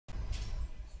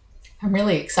I'm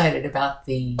really excited about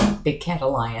the Big Cat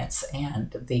Alliance and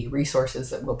the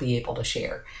resources that we'll be able to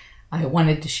share. I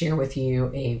wanted to share with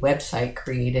you a website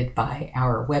created by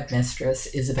our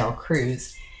webmistress, Isabel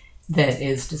Cruz, that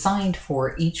is designed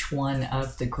for each one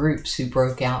of the groups who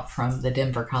broke out from the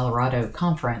Denver, Colorado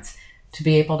conference to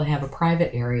be able to have a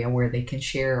private area where they can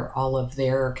share all of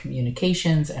their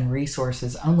communications and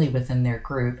resources only within their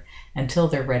group until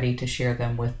they're ready to share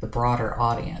them with the broader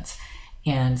audience.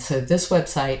 And so this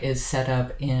website is set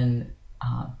up in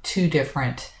two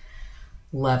different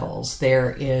levels.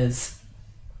 There is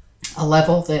a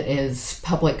level that is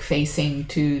public facing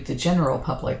to the general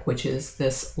public, which is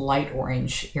this light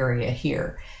orange area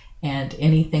here. And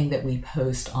anything that we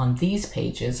post on these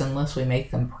pages, unless we make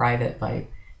them private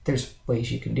there's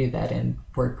ways you can do that in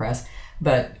WordPress,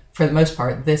 but for the most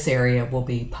part, this area will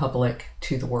be public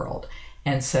to the world.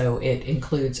 And so it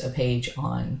includes a page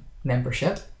on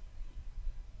membership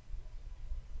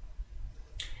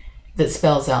that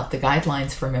spells out the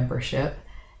guidelines for membership.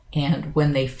 And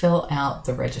when they fill out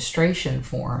the registration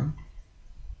form,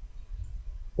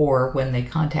 or when they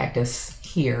contact us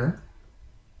here,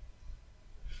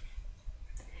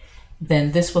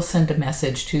 then this will send a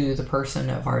message to the person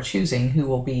of our choosing who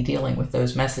will be dealing with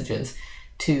those messages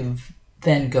to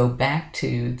then go back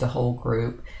to the whole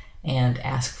group and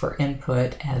ask for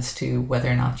input as to whether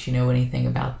or not you know anything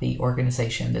about the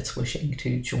organization that's wishing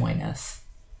to join us.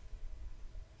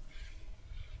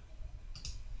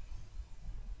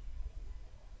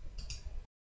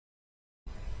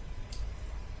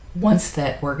 Once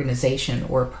that organization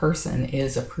or person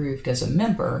is approved as a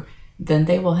member, then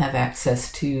they will have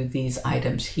access to these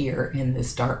items here in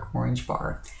this dark orange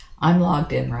bar. I'm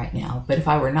logged in right now, but if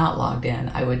I were not logged in,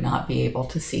 I would not be able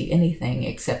to see anything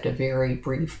except a very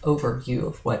brief overview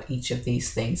of what each of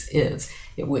these things is.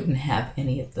 It wouldn't have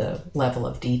any of the level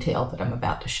of detail that I'm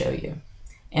about to show you.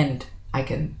 And I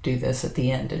can do this at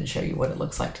the end and show you what it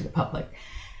looks like to the public.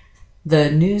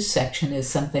 The news section is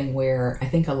something where I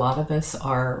think a lot of us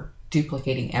are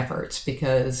duplicating efforts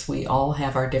because we all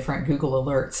have our different Google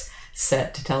alerts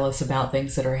set to tell us about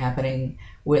things that are happening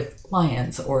with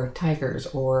lions or tigers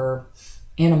or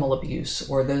animal abuse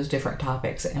or those different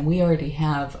topics. And we already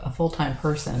have a full-time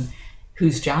person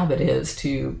whose job it is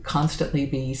to constantly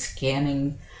be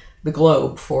scanning the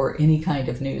globe for any kind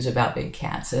of news about big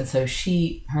cats. And so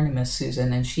her name is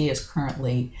Susan, and she is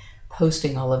currently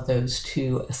posting all of those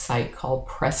to a site called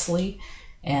Pressly.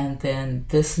 And then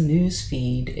this news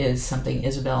feed is something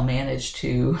Isabel managed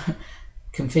to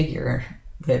configure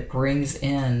that brings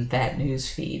in that news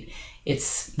feed.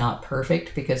 It's not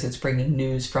perfect because it's bringing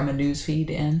news from a news feed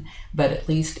in, but at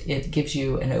least it gives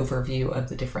you an overview of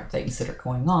the different things that are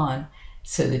going on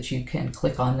so that you can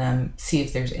click on them, see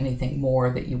if there's anything more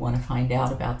that you want to find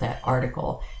out about that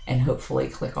article, and hopefully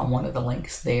click on one of the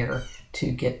links there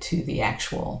to get to the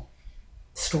actual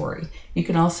story. You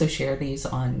can also share these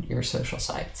on your social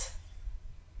sites.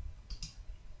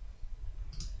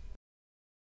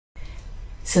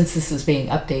 Since this is being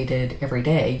updated every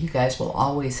day, you guys will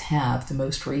always have the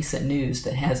most recent news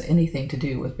that has anything to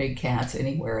do with big cats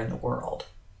anywhere in the world.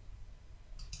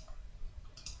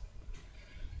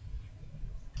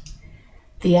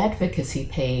 The advocacy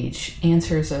page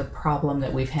answers a problem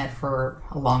that we've had for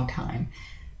a long time.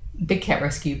 Big Cat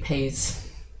Rescue pays,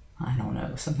 I don't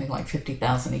know, something like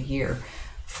 $50,000 a year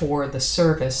for the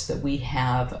service that we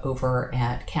have over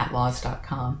at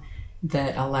catlaws.com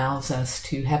that allows us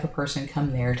to have a person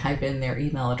come there, type in their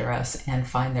email address, and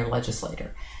find their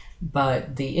legislator.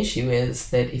 But the issue is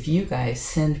that if you guys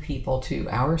send people to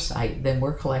our site, then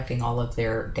we're collecting all of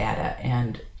their data,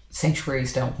 and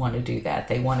sanctuaries don't want to do that.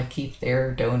 They want to keep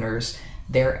their donors,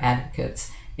 their advocates,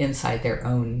 inside their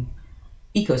own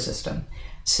ecosystem.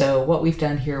 So what we've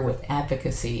done here with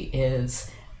advocacy is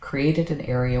created an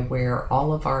area where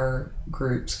all of our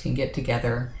groups can get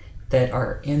together that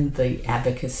are in the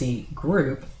advocacy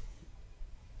group,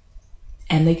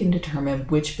 and they can determine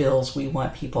which bills we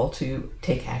want people to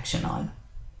take action on.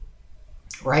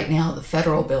 Right now, the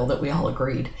federal bill that we all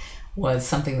agreed was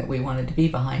something that we wanted to be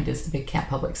behind is the Big Cat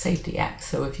Public Safety Act.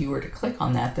 So if you were to click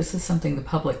on that, this is something the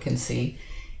public can see.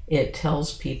 It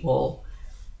tells people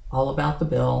all about the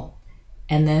bill.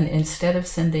 And then instead of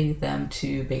sending them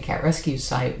to Big Cat Rescue's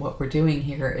site, what we're doing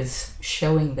here is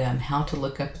showing them how to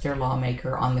look up their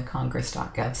lawmaker on the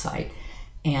congress.gov site.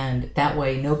 And that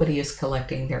way nobody is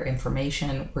collecting their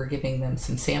information. We're giving them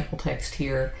some sample text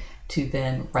here to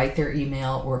then write their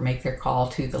email or make their call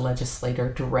to the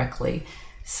legislator directly,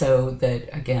 so that,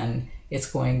 again, it's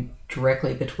going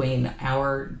directly between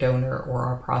our donor or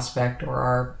our prospect or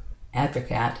our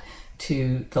advocate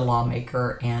to the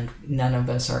lawmaker, and none of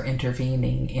us are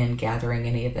intervening in gathering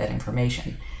any of that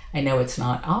information. I know it's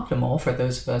not optimal for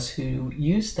those of us who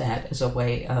use that as a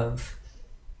way of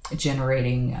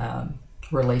generating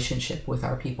relationship with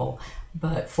our people,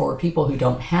 but for people who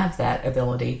don't have that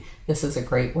ability, this is a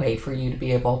great way for you to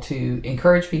be able to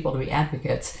encourage people to be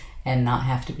advocates and not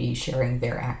have to be sharing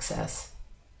their access.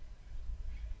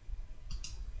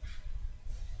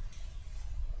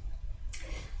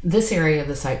 This area of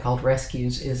the site called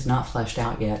Rescues is not fleshed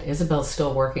out yet. Isabel's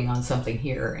still working on something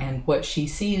here, and what she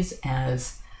sees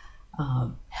as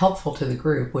helpful to the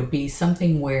group would be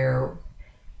something where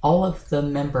all of the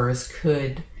members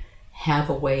could have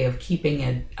a way of keeping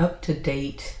an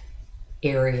up-to-date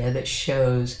area that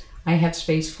shows I have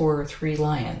space for 3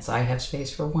 lions, I have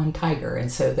space for 1 tiger,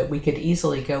 and so that we could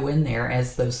easily go in there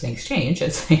as those things change,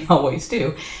 as they always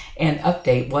do, and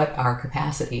update what our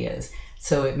capacity is.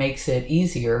 So it makes it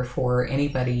easier for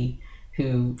anybody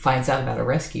who finds out about a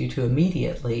rescue to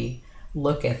immediately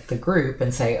look at the group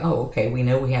and say, oh, okay, we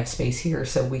know we have space here,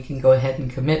 so we can go ahead and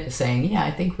commit to saying, yeah,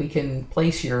 I think we can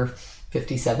place your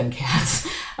 57 cats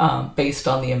based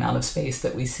on the amount of space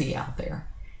that we see out there.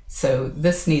 So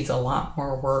this needs a lot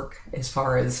more work as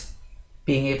far as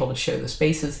being able to show the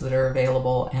spaces that are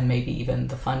available and maybe even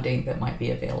the funding that might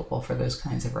be available for those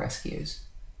kinds of rescues.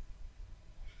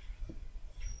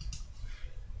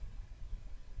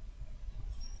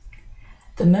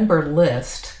 The member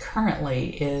list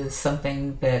currently is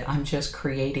something that I'm just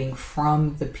creating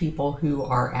from the people who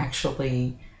are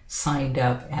actually signed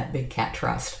up at Big Cat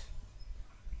Trust.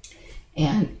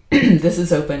 And this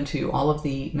is open to all of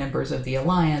the members of the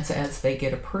Alliance as they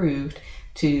get approved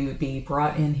to be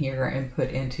brought in here and put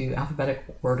into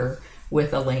alphabetical order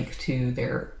with a link to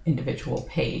their individual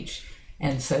page.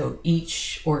 And so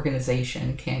each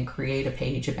organization can create a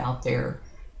page about their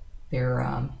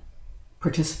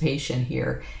participation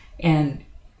here. And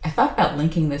I thought about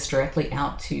linking this directly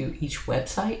out to each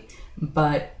website,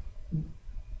 but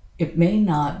it may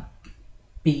not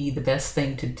be the best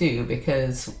thing to do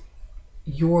because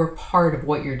your part of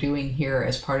what you're doing here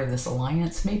as part of this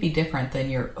alliance may be different than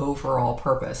your overall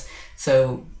purpose.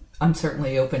 So I'm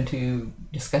certainly open to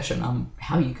discussion on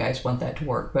how you guys want that to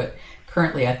work, but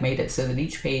currently I've made it so that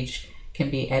each page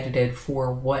can be edited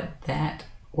for what that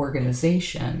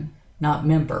organization, not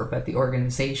member, but the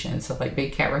organization. So like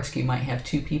Big Cat Rescue might have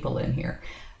 2 people in here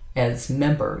as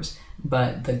members,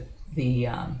 but the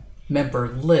member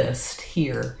list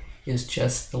here is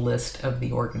just the list of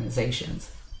the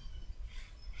organizations.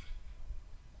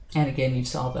 And again, you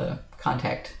saw the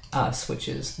contact us, which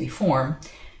is the form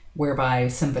whereby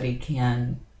somebody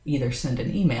can either send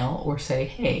an email or say,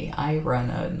 hey, I run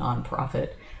a nonprofit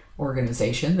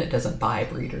organization that doesn't buy,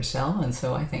 breed, or sell, and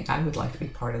so I think I would like to be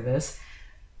part of this.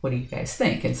 What do you guys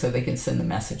think? And so they can send the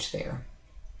message there.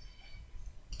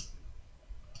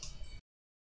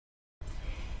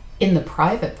 In the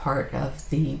private part of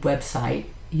the website,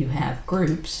 you have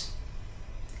groups,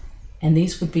 and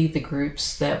these would be the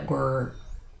groups that were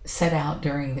set out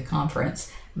during the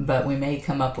conference, but we may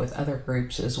come up with other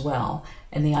groups as well.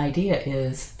 And the idea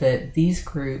is that these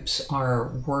groups are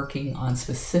working on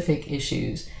specific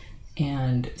issues.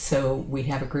 And so we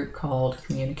have a group called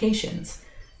Communications.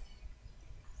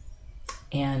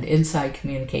 And inside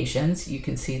Communications, you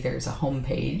can see there's a home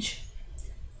page.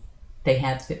 They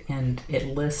have, and it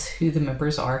lists who the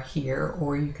members are here,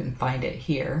 or you can find it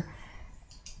here.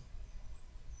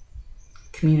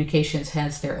 Communications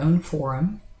has their own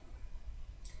forum,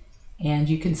 and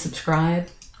you can subscribe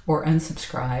or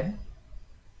unsubscribe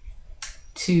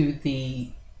to the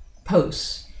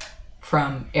posts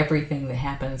from everything that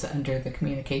happens under the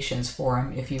Communications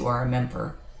forum if you are a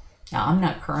member. Now, I'm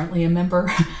not currently a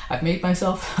member. I've made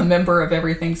myself a member of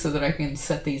everything so that I can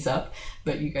set these up,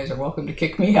 but you guys are welcome to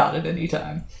kick me out at any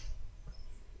time.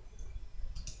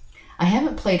 I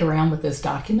haven't played around with this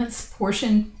documents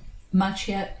portion much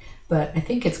yet, but I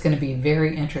think it's going to be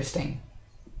very interesting.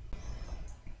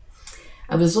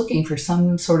 I was looking for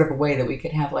some sort of a way that we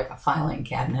could have like a filing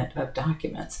cabinet of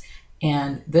documents,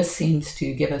 and this seems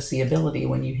to give us the ability,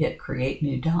 when you hit Create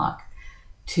New Doc,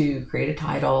 to create a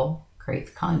title, create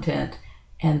the content,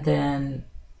 and then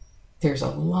there's a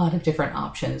lot of different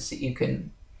options that you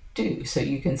can do. So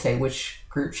you can say which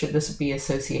group should this be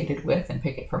associated with and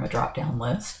pick it from a drop-down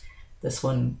list. This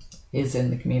one is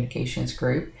in the Communications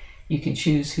group. You can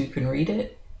choose who can read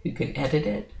it, who can edit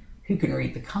it, who can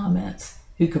read the comments,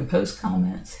 who can post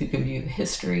comments, who can view the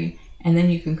history, and then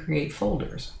you can create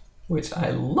folders, which I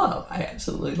love. I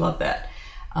absolutely love that.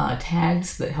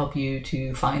 Tags that help you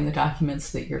to find the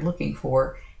documents that you're looking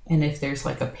for, and if there's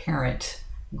like a parent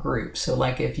group. So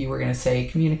like if you were going to say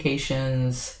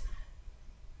Communications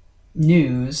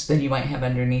news, then you might have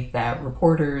underneath that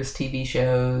reporters, TV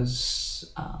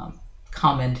shows,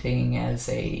 commenting as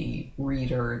a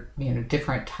reader,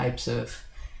 different types of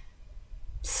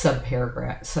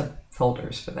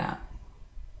subfolders for that.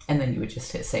 And then you would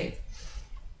just hit save.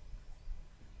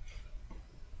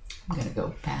 I'm going to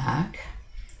go back.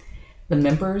 The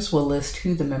members will list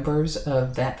who the members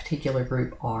of that particular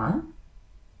group are.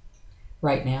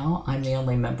 Right now, I'm the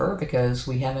only member because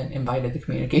we haven't invited the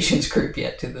communications group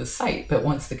yet to the site. But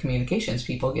once the communications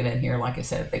people get in here, like I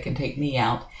said, they can take me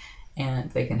out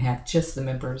and they can have just the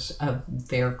members of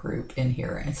their group in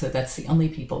here. And so that's the only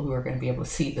people who are going to be able to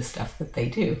see the stuff that they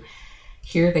do.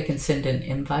 Here they can send an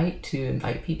invite to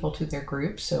invite people to their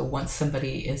group. So once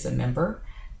somebody is a member,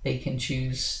 they can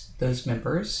choose those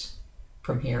members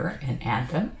from here and add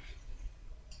them.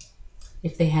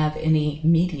 If they have any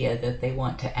media that they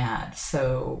want to add,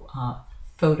 so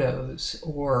photos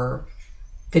or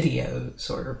videos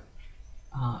or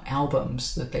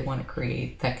albums that they want to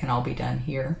create, that can all be done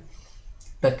here.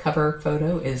 The cover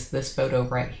photo is this photo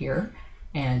right here,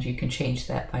 and you can change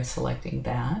that by selecting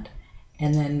that.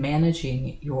 And then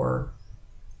managing your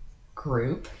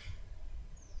group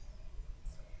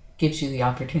gives you the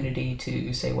opportunity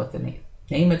to say what the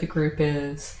name of the group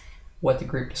is, what the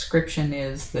group description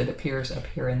is that appears up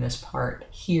here in this part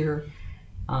here.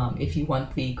 If you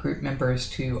want the group members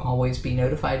to always be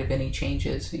notified of any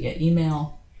changes via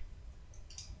email,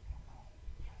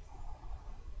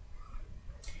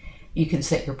 you can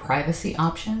set your privacy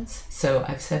options. So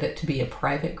I've set it to be a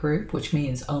private group, which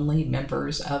means only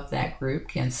members of that group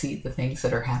can see the things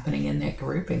that are happening in that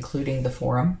group, including the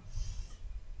forum.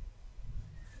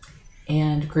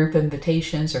 And group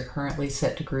invitations are currently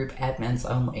set to group admins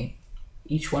only.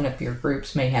 Each one of your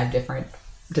groups may have different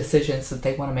decisions that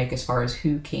they want to make as far as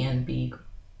who can be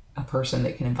a person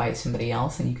that can invite somebody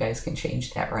else, and you guys can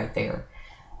change that right there.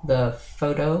 The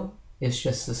photo is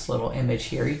just this little image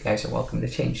here. You guys are welcome to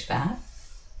change that.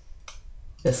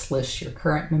 This lists your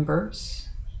current members.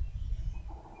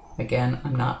 Again,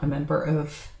 I'm not a member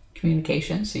of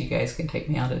communications, so you guys can take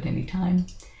me out at any time.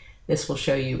 This will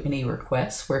show you any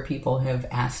requests where people have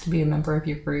asked to be a member of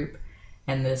your group,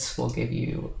 and this will give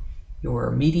you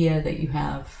your media that you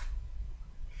have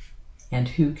and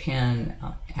who can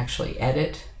actually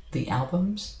edit the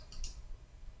albums.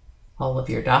 All of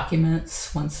your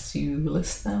documents, once you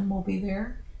list them, will be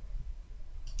there.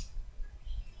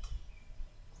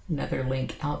 Another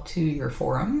link out to your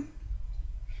forum.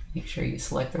 Make sure you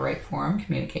select the right forum,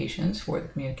 communications, for the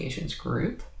communications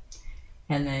group.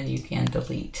 And then you can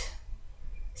delete.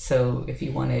 So if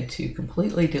you wanted to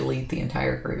completely delete the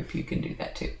entire group, you can do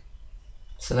that too.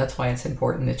 So that's why it's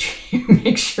important that you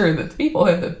make sure that the people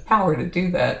who have the power to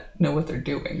do that know what they're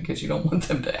doing, because you don't want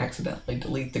them to accidentally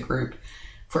delete the group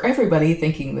for everybody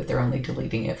thinking that they're only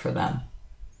deleting it for them.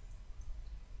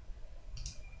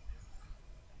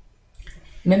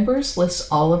 Members lists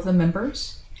all of the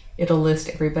members. It'll list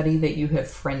everybody that you have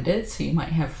friended. So you might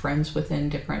have friends within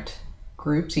different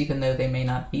groups, even though they may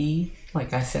not be.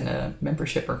 Like I sent a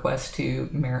membership request to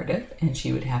Meredith and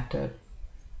she would have to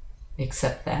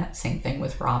accept that. Same thing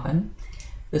with Robin.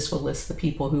 This will list the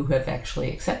people who have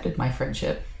actually accepted my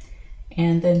friendship.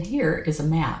 And then here is a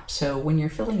map. So when you're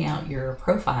filling out your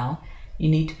profile, you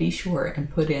need to be sure and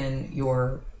put in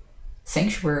your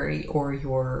sanctuary or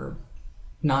your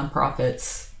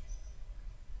nonprofit's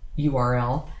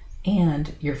URL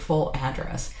and your full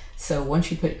address. So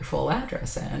once you put your full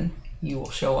address in, you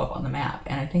will show up on the map.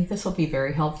 And I think this will be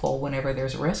very helpful whenever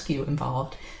there's a rescue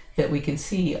involved, that we can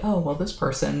see, oh, well, this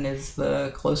person is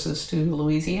the closest to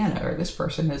Louisiana, or this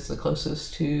person is the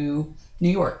closest to New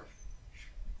York.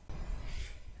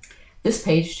 This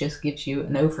page just gives you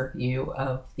an overview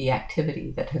of the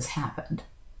activity that has happened.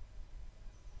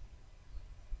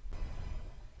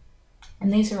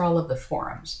 And these are all of the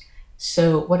forums.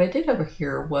 So what I did over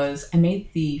here was I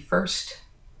made the first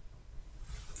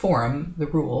forum, the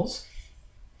rules.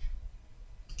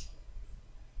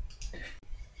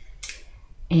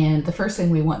 And the first thing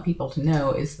we want people to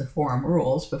know is the forum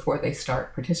rules before they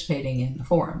start participating in the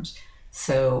forums.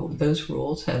 So those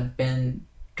rules have been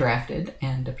drafted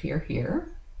and appear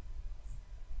here.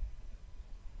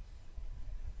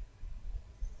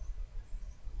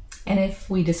 And if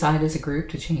we decide as a group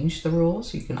to change the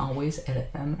rules, you can always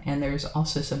edit them. And there's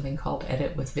also something called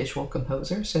Edit with Visual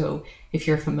Composer. So if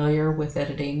you're familiar with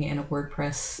editing in a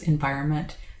WordPress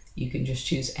environment, you can just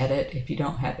choose Edit. If you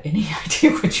don't have any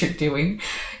idea what you're doing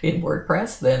in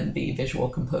WordPress, then the Visual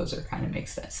Composer kind of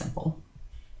makes that simple.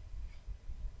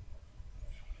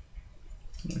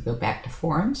 I'm going to go back to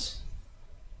forums.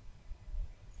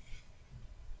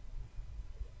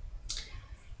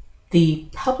 The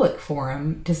public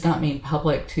forum does not mean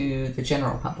public to the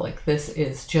general public. This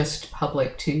is just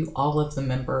public to all of the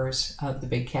members of the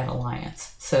Big Cat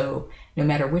Alliance. So no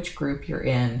matter which group you're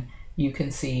in, you can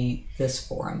see this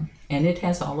forum. And it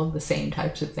has all of the same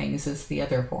types of things as the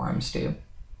other forums do.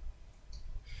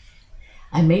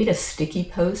 I made a sticky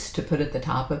post to put at the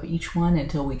top of each one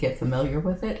until we get familiar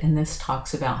with it. And this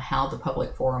talks about how the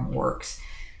public forum works.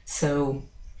 So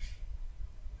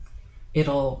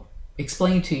it'll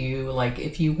explain to you, like,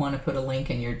 if you want to put a link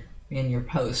in your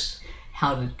post,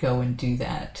 how to go and do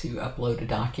that, to upload a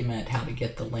document, how to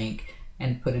get the link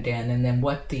and put it in, and then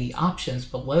what the options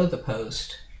below the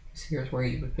post. So here's where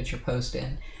you would put your post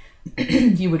in.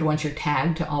 You would want your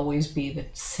tag to always be the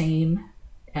same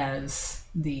as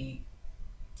the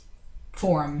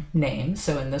forum name.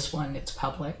 So in this one, it's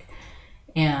public.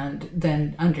 And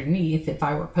then underneath, if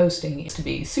I were posting it to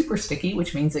be super sticky,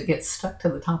 which means it gets stuck to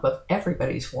the top of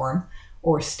everybody's forum,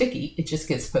 or sticky, it just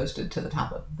gets posted to the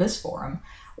top of this forum,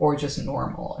 or just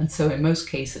normal. And so in most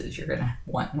cases, you're going to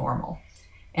want normal.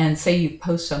 And say you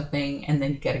post something and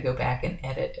then you got to go back and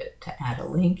edit it to add a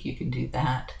link, you can do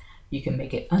that. You can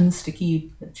make it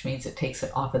unsticky, which means it takes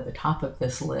it off at the top of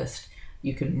this list.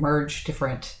 You can merge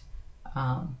different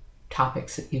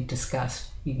topics that you've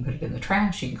discussed. You can put it in the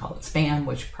trash, you can call it spam,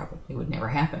 which probably would never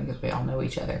happen because we all know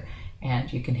each other,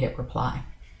 and you can hit reply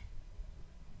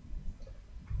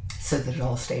so that it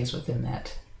all stays within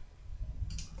that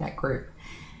group.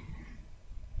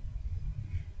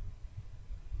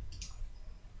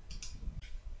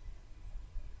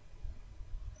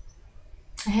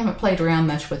 I haven't played around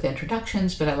much with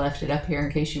introductions, but I left it up here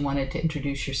in case you wanted to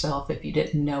introduce yourself. If you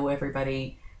didn't know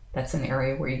everybody, that's an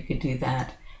area where you could do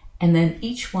that. And then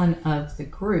each one of the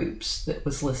groups that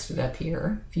was listed up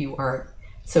here, if you are,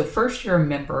 so first you're a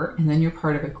member, and then you're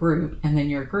part of a group, and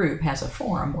then your group has a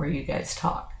forum where you guys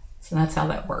talk. So that's how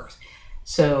that works.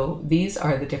 So these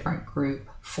are the different group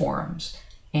forums,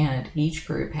 and each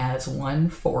group has one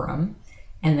forum,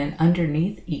 and then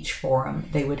underneath each forum,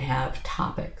 they would have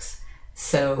topics.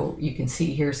 So you can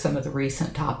see here some of the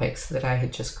recent topics that I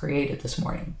had just created this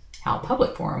morning. How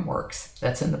public forum works,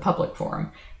 that's in the public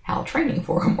forum. How training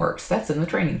forum works, that's in the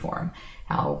training forum.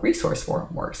 How resource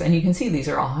forum works, and you can see these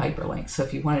are all hyperlinks, so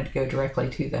if you wanted to go directly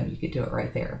to them, you could do it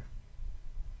right there.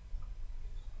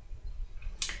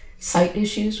 Site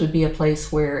issues would be a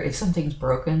place where if something's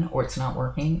broken or it's not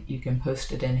working, you can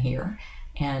post it in here.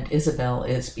 And Isabel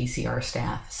is BCR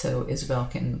staff, so Isabel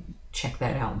can check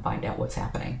that out and find out what's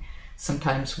happening.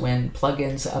 Sometimes when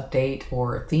plugins update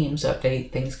or themes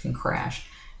update, things can crash.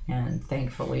 And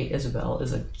thankfully, Isabel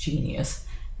is a genius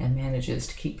and manages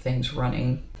to keep things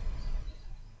running.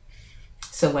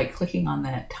 So like clicking on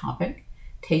that topic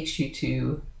takes you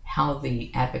to how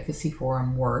the advocacy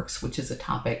forum works, which is a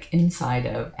topic inside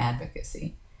of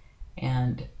advocacy.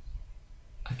 And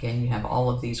again, you have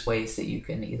all of these ways that you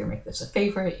can either make this a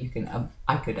favorite, you can,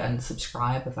 I could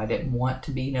unsubscribe if I didn't want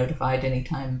to be notified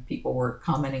anytime people were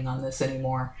commenting on this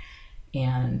anymore.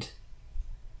 And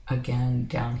again,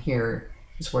 down here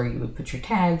is where you would put your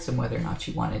tags and whether or not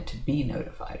you wanted to be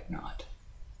notified or not.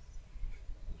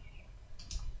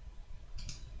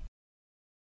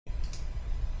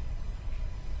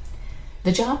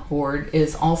 The job board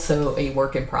is also a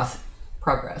work in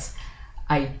progress.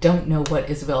 I don't know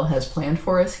what Isabel has planned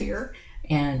for us here,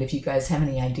 and if you guys have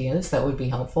any ideas, that would be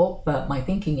helpful. But my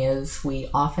thinking is we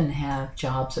often have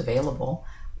jobs available,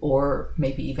 or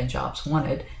maybe even jobs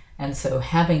wanted, and so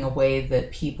having a way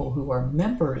that people who are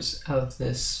members of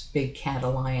this Big Cat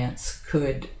Alliance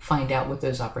could find out what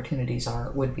those opportunities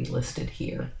are would be listed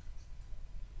here.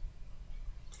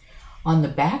 On the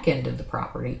back end of the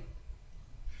property,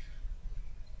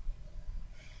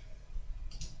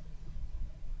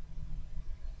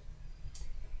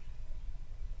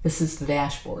 this is the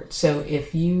dashboard. So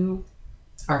if you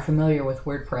are familiar with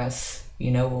WordPress,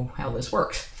 you know how this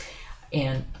works.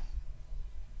 And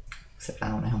except I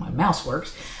don't know how my mouse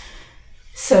works.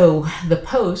 So the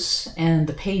posts and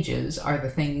the pages are the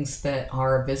things that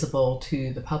are visible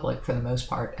to the public for the most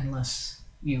part, unless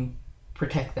you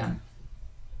protect them.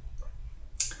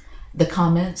 The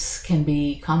comments can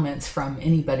be comments from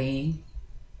anybody,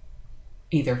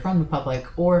 either from the public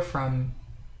or from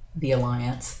the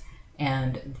Alliance.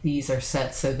 And these are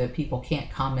set so that people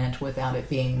can't comment without it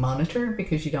being monitored,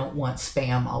 because you don't want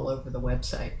spam all over the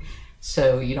website.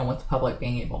 So you don't want the public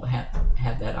being able to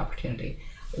have that opportunity.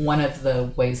 One of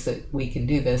the ways that we can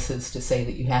do this is to say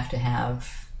that you have to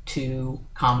have 2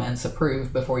 comments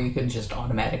approved before you can just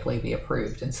automatically be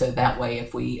approved. And so that way,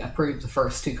 if we approve the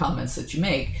first 2 comments that you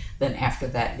make, then after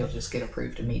that, you'll just get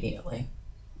approved immediately.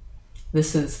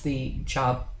 This is the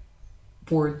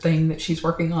board thing that she's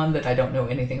working on that I don't know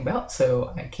anything about,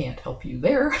 so I can't help you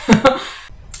there.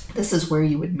 This is where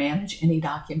you would manage any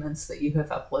documents that you have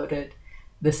uploaded.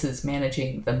 This is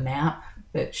managing the map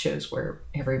that shows where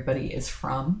everybody is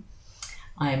from.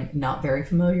 I'm not very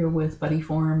familiar with Buddy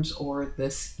Forms or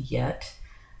this yet.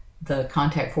 The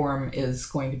contact form is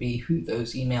going to be who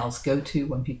those emails go to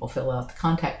when people fill out the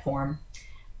contact form.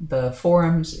 The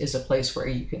forums is a place where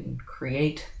you can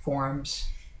create forums.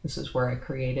 This is where I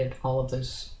created all of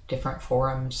those different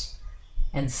forums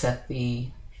and set the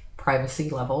privacy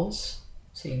levels.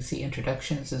 So you can see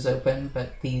introductions is open,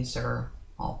 but these are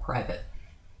all private.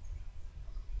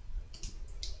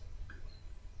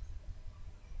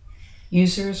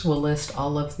 Users will list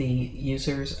all of the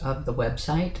users of the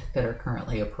website that are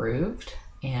currently approved,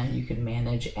 and you can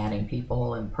manage adding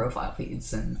people and profile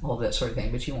feeds and all that sort of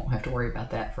thing, but you won't have to worry about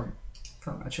that for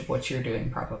much of what you're doing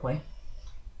probably.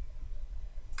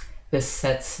 This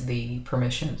sets the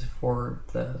permissions for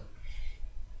the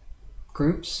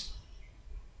groups.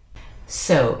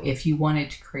 So if you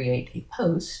wanted to create a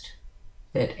post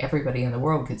that everybody in the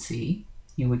world could see,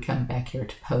 you would come back here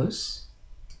to Posts,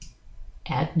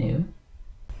 Add New.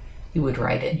 You would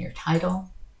write in your title.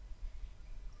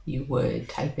 You would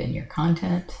type in your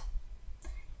content.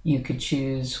 You could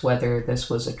choose whether this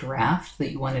was a draft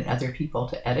that you wanted other people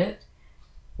to edit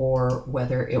or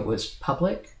whether it was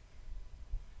public.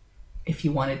 If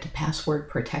you wanted to password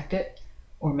protect it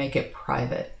or make it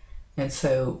private. And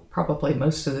so probably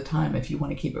most of the time, if you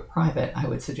want to keep it private, I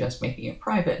would suggest making it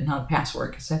private, not a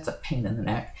password, because that's a pain in the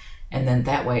neck. And then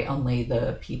that way only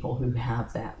the people who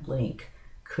have that link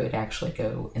could actually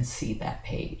go and see that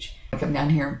page. Come down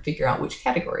here and figure out which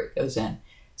category it goes in.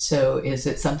 So is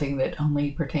it something that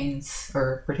only pertains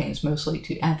mostly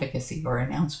to advocacy or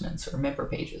announcements or member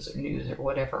pages or news or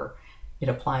whatever it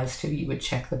applies to? You would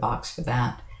check the box for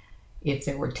that. If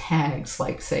there were tags,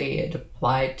 like say it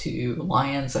applied to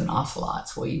lions and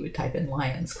ocelots, well, you would type in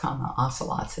lions,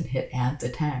 ocelots and hit add the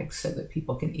tags so that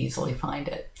people can easily find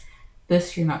it.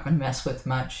 This you're not going to mess with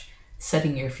much.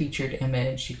 Setting your featured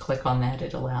image, you click on that,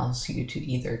 it allows you to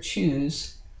either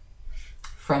choose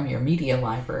from your media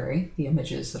library the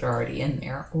images that are already in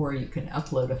there, or you can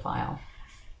upload a file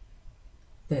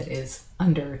that is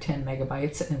under 10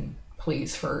 megabytes. And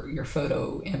please, for your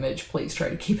photo image, please try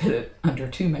to keep it at under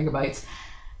 2 megabytes.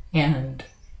 And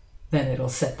then it'll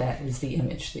set that as the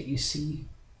image that you see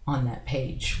on that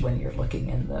page when you're looking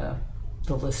in the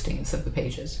listings of the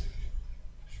pages.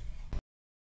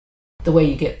 The way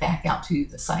you get back out to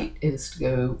the site is to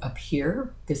go up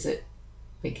here, visit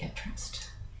Big Cat Trust,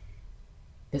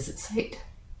 visit site,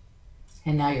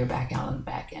 and now you're back out on the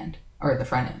back end, or the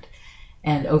front end.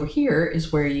 And over here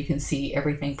is where you can see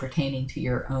everything pertaining to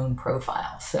your own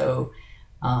profile. So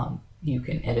you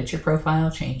can edit your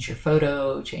profile, change your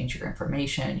photo, change your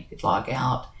information, you could log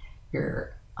out.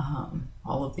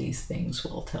 All of these things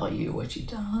will tell you what you've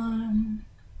done,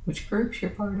 which groups you're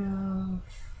part of.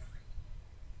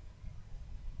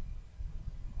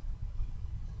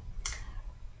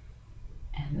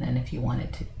 And then if you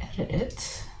wanted to edit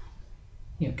it,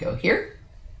 you go here.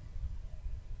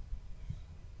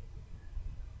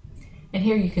 And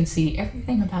here you can see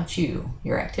everything about you,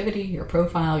 your activity, your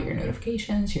profile, your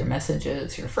notifications, your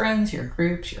messages, your friends, your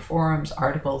groups, your forums,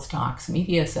 articles, talks,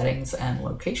 media settings, and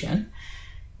location.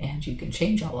 And you can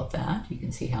change all of that. You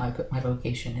can see how I put my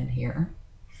location in here.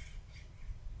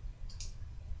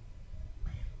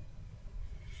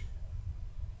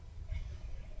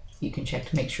 You can check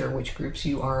to make sure which groups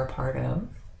you are a part of.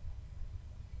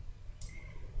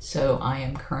 So I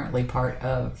am currently part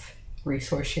of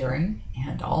resource sharing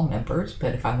and all members,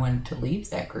 but if I wanted to leave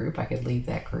that group, I could leave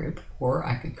that group, or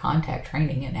I could contact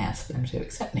training and ask them to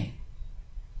accept me.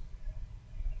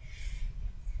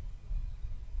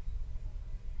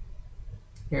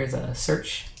 There's a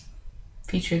search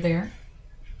feature there.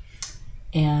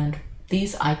 And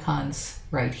these icons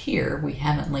right here, we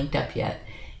haven't linked up yet.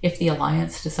 If the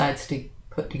Alliance decides to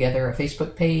put together a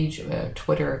Facebook page, a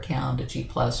Twitter account, a G+,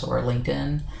 or a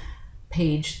LinkedIn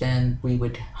page, then we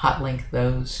would hot link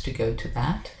those to go to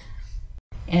that.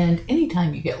 And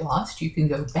anytime you get lost, you can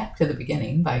go back to the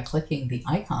beginning by clicking the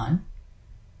icon,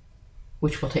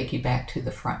 which will take you back to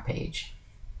the front page,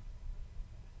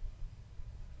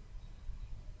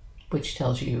 which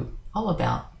tells you all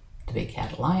about the Big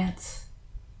Cat Alliance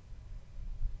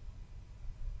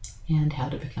and how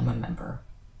to become a member.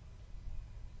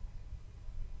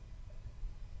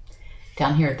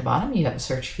 Down here at the bottom, you have a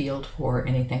search field for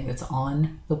anything that's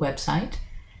on the website.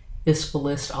 This will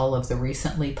list all of the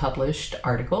recently published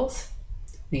articles.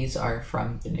 These are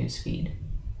from the newsfeed.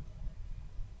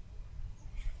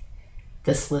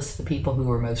 This lists the people who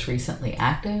were most recently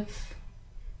active,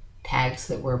 tags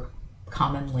that were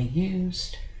commonly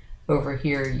used. Over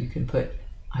here you can put,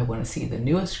 I want to see the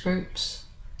newest groups,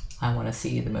 I want to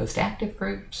see the most active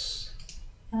groups,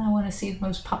 and I want to see the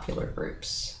most popular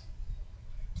groups.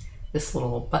 This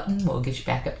little button will get you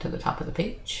back up to the top of the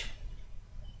page.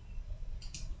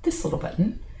 This little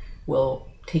button will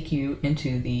take you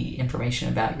into the information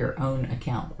about your own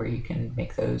account where you can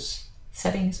make those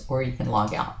settings or you can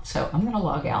log out. So I'm going to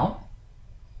log out,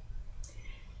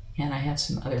 and I have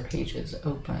some other pages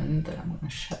open that I'm going to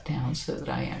shut down so that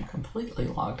I am completely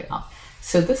logged out.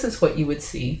 So this is what you would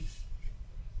see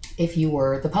if you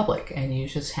were the public and you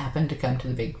just happened to come to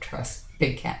the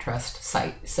Big Cat Trust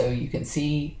site. So you can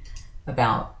see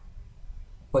about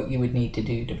what you would need to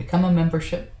do to become a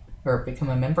membership or become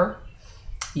a member.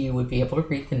 You would be able to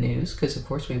read the news because of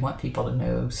course we want people to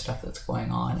know stuff that's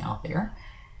going on out there.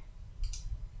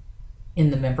 In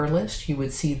the member list, you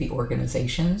would see the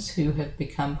organizations who have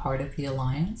become part of the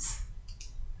Alliance.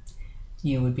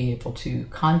 You would be able to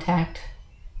contact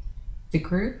the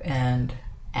group and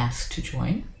ask to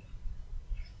join.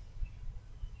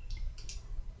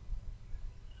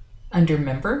 Under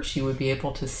members, you would be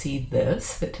able to see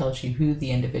this that tells you who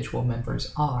the individual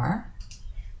members are.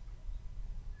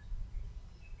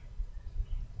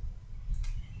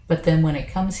 But then when it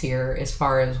comes here, as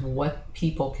far as what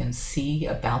people can see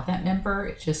about that member,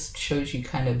 it just shows you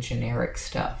kind of generic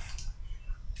stuff.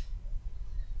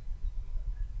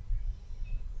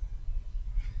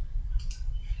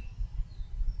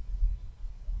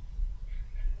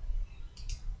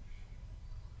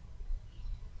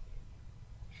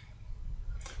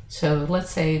 So let's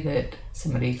say that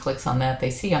somebody clicks on that, they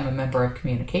see I'm a member of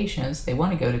communications, they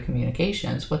want to go to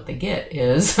communications, what they get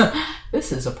is,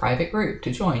 this is a private group.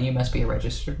 To join, you must be a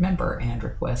registered member and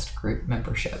request group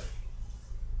membership.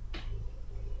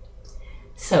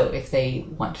 So if they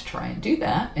want to try and do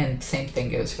that, and same thing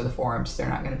goes for the forums, they're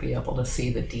not going to be able to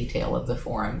see the detail of the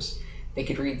forums. They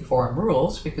could read the forum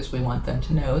rules because we want them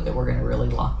to know that we're going to really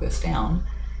lock this down,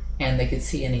 and they could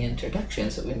see any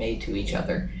introductions that we made to each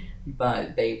other.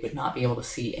 But they would not be able to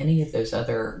see any of those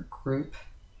other group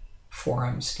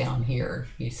forums down here.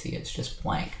 You see it's just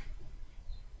blank.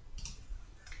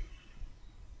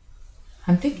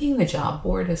 I'm thinking the job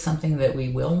board is something that we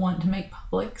will want to make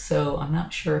public, so I'm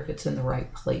not sure if it's in the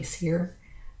right place here.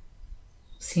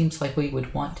 Seems like we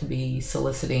would want to be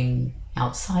soliciting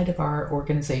outside of our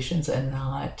organizations and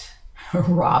not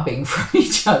robbing from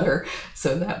each other,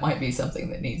 so that might be something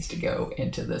that needs to go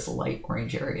into this light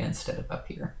orange area instead of up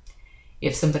here.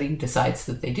 If somebody decides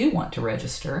that they do want to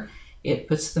register, it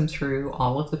puts them through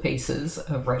all of the paces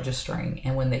of registering,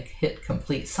 and when they hit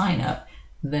complete sign up,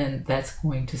 then that's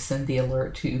going to send the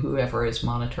alert to whoever is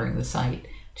monitoring the site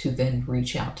to then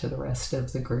reach out to the rest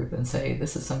of the group and say,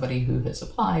 this is somebody who has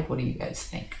applied, what do you guys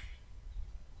think?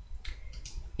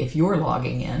 If you're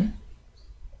logging in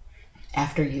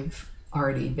after you've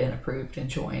already been approved and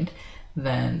joined,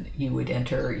 then you would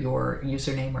enter your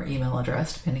username or email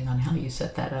address, depending on how you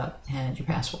set that up, and your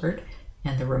password.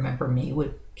 And the Remember Me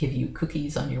would give you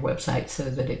cookies on your website so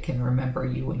that it can remember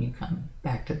you when you come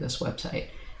back to this website.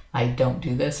 I don't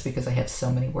do this because I have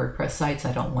so many WordPress sites.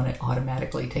 I don't want it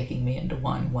automatically taking me into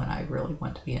one when I really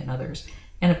want to be in others.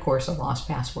 And of course, a lost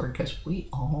password, because we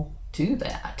all do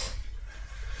that.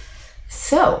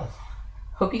 So,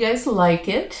 hope you guys like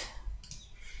it.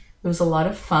 It was a lot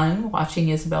of fun watching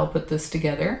Isabel put this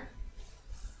together.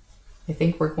 I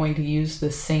think we're going to use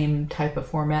the same type of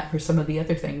format for some of the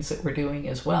other things that we're doing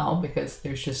as well, because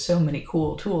there's just so many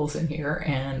cool tools in here,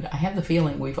 and I have the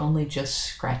feeling we've only just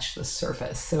scratched the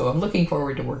surface. So I'm looking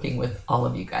forward to working with all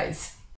of you guys.